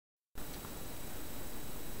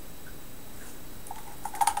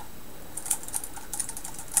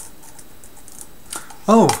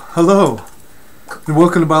Oh, hello, and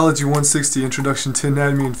welcome to Biology 160, Introduction to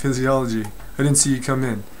Anatomy and Physiology. I didn't see you come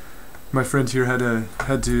in. My friend here had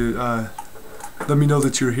to let me know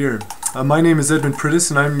that you're here. My name is Edmund Prittis,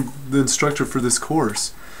 and I'm the instructor for this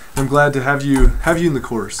course. I'm glad to have you in the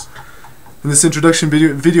course. In this introduction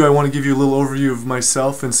video, I want to give you a little overview of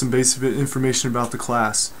myself and some basic information about the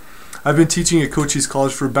class. I've been teaching at Cochise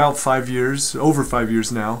College for about 5 years, over 5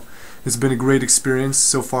 years now. It's been a great experience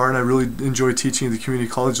so far, and I really enjoy teaching at the community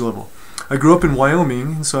college level. I grew up in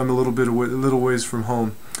Wyoming, so I'm a little ways from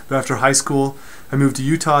home. But after high school, I moved to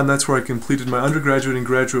Utah, and that's where I completed my undergraduate and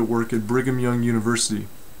graduate work at Brigham Young University.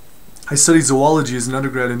 I studied zoology as an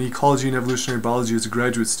undergrad and ecology and evolutionary biology as a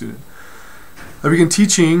graduate student. I began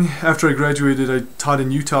teaching after I graduated. I taught in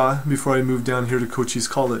Utah before I moved down here to Cochise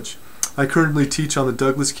College. I currently teach on the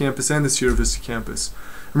Douglas campus and the Sierra Vista campus.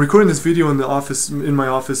 I'm recording this video in my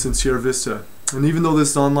office in Sierra Vista. And even though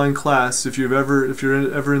this is an online class, if you're ever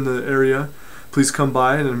in the area, please come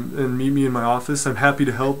by and meet me in my office. I'm happy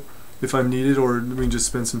to help if I'm needed, or we can just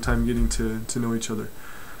spend some time getting to know each other.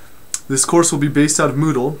 This course will be based out of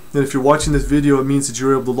Moodle, and if you're watching this video, it means that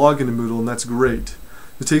you're able to log into Moodle, and that's great.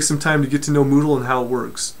 It takes some time to get to know Moodle and how it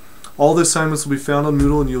works. All the assignments will be found on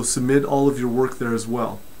Moodle, and you'll submit all of your work there as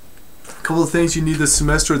well. A couple of things you need this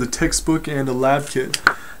semester are the textbook and a lab kit.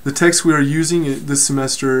 The text we are using this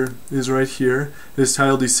semester is right here. It is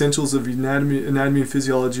titled Essentials of Anatomy and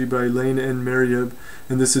Physiology by Lane N. Marieb,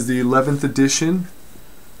 and this is the 11th edition.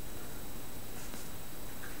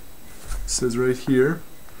 It says right here.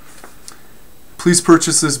 Please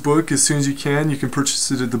purchase this book as soon as you can. You can purchase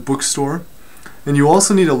it at the bookstore. And you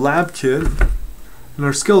also need a lab kit. And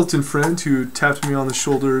our skeleton friend who tapped me on the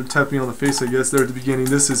shoulder, tapped me on the face, I guess, there at the beginning,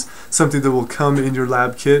 this is something that will come in your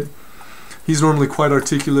lab kit. He's normally quite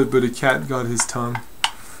articulate, but a cat got his tongue.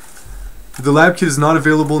 The lab kit is not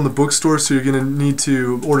available in the bookstore, so you're going to need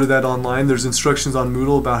to order that online. There's instructions on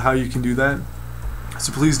Moodle about how you can do that.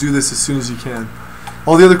 So please do this as soon as you can.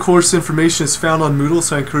 All the other course information is found on Moodle,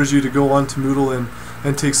 so I encourage you to go on to Moodle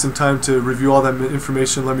and take some time to review all that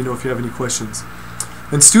information. Let me know if you have any questions.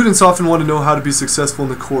 And students often want to know how to be successful in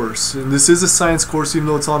the course. And this is a science course, even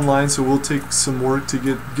though it's online, so it will take some work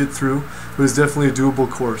to get through, but it's definitely a doable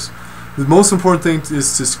course. The most important thing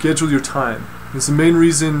is to schedule your time. It's the main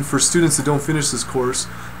reason for students that don't finish this course.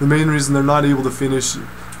 The main reason they're not able to finish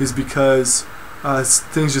is because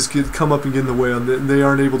things just come up and get in the way, and they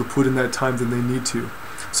aren't able to put in that time that they need to.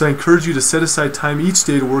 So I encourage you to set aside time each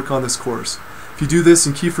day to work on this course. If you do this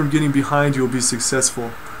and keep from getting behind, you will be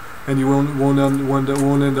successful, and you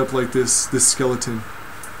won't end up like this skeleton.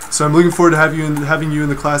 So I'm looking forward to having you in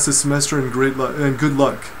the class this semester, and great luck and good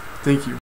luck. Thank you.